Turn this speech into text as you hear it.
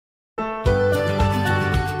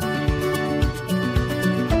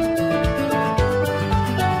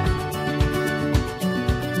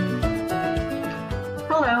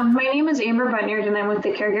Bunyard, and I'm with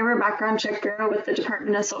the Caregiver Background Check Bureau with the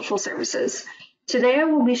Department of Social Services. Today I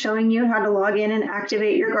will be showing you how to log in and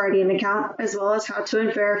activate your Guardian account, as well as how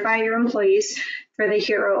to verify your employees for the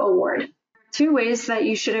Hero Award. 2 ways that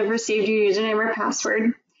you should have received your username or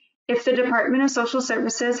password. If the Department of Social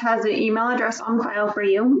Services has an email address on file for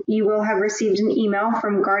you, you will have received an email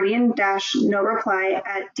from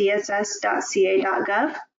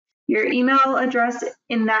guardian-no-reply@dss.ca.gov. Your email address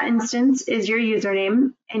in that instance is your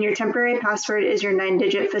username, and your temporary password is your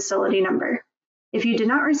 9-digit facility number. If you did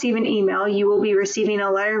not receive an email, you will be receiving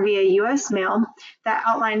a letter via U.S. mail that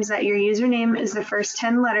outlines that your username is the first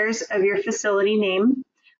 10 letters of your facility name,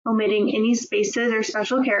 omitting any spaces or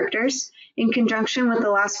special characters, in conjunction with the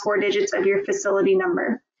last 4 digits of your facility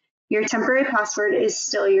number. Your temporary password is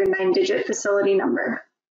still your 9-digit facility number.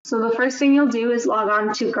 So the first thing you'll do is log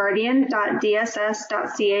on to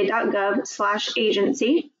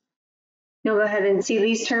guardian.dss.ca.gov/agency. You'll go ahead and see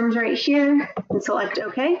these terms right here and select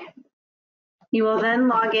OK. You will then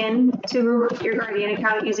log in to your Guardian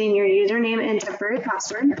account using your username and temporary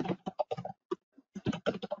password.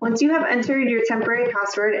 Once you have entered your temporary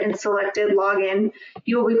password and selected Login,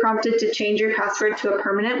 you will be prompted to change your password to a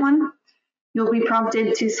permanent one. You'll be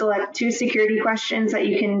prompted to select 2 security questions that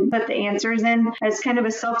you can put the answers in as kind of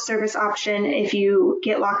a self-service option if you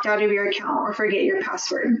get locked out of your account or forget your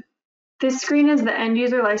password. This screen is the end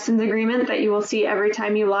user license agreement that you will see every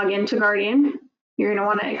time you log into Guardian. You're going to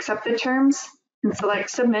want to accept the terms and select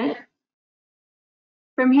Submit.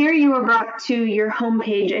 From here, you are brought to your home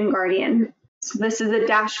page in Guardian. So this is a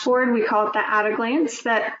dashboard, we call it the At a Glance,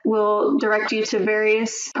 that will direct you to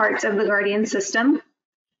various parts of the Guardian system.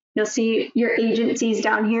 You'll see your agencies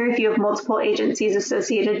down here if you have multiple agencies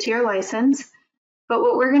associated to your license. But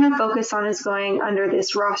what we're going to focus on is going under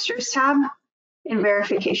this Rosters tab and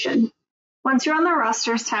Verification. Once you're on the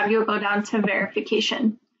Rosters tab, you'll go down to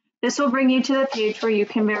Verification. This will bring you to the page where you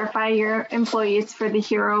can verify your employees for the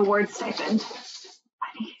Hero Award stipend.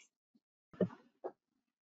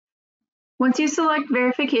 Once you select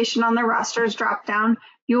Verification on the Rosters dropdown,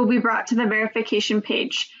 you will be brought to the Verification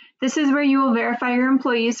page. This is where you will verify your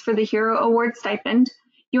employees for the Hero Award stipend.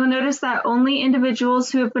 You will notice that only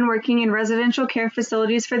individuals who have been working in residential care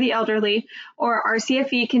facilities for the elderly or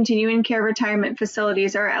RCFE continuing care retirement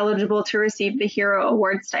facilities are eligible to receive the Hero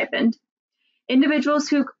Award stipend. Individuals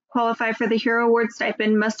who qualify for the Hero Award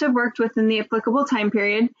stipend must have worked within the applicable time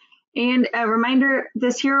period. And a reminder,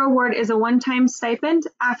 this Hero Award is a one-time stipend.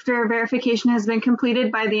 After verification has been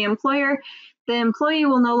completed by the employer, the employee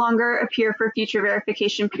will no longer appear for future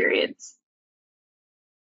verification periods.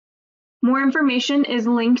 More information is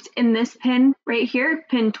linked in this pin right here,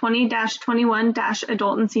 pin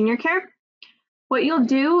 20-21-Adult and Senior Care. What you'll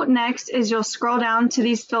do next is you'll scroll down to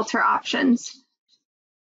these filter options.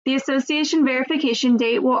 The association verification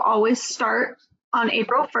date will always start on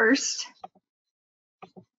April 1st.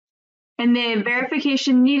 And the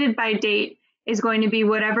verification needed by date is going to be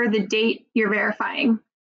whatever the date you're verifying.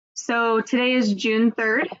 So today is June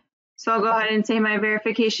 3rd. So I'll go ahead and say my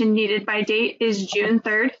verification needed by date is June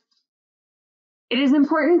 3rd. It is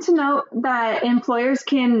important to note that employers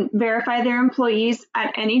can verify their employees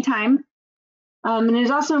at any time. And it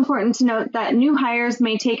is also important to note that new hires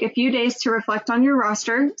may take a few days to reflect on your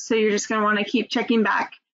roster. So you're just going to want to keep checking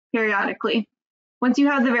back periodically. Once you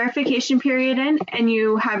have the verification period in and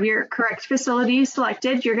you have your correct facility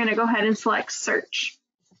selected, you're going to go ahead and select Search.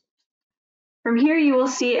 From here, you will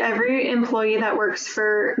see every employee that works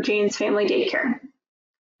for Jane's Family Daycare.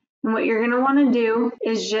 And what you're going to want to do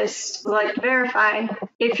is just select Verify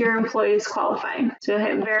if your employees qualify. So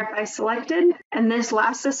hit Verify Selected, and this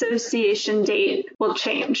last association date will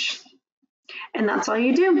change. And that's all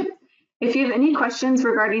you do. If you have any questions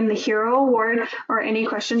regarding the Hero Award or any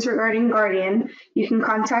questions regarding Guardian, you can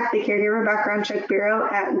contact the Caregiver Background Check Bureau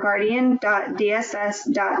at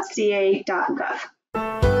guardian.dss.ca.gov.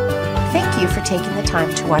 Thank you for taking the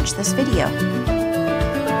time to watch this video.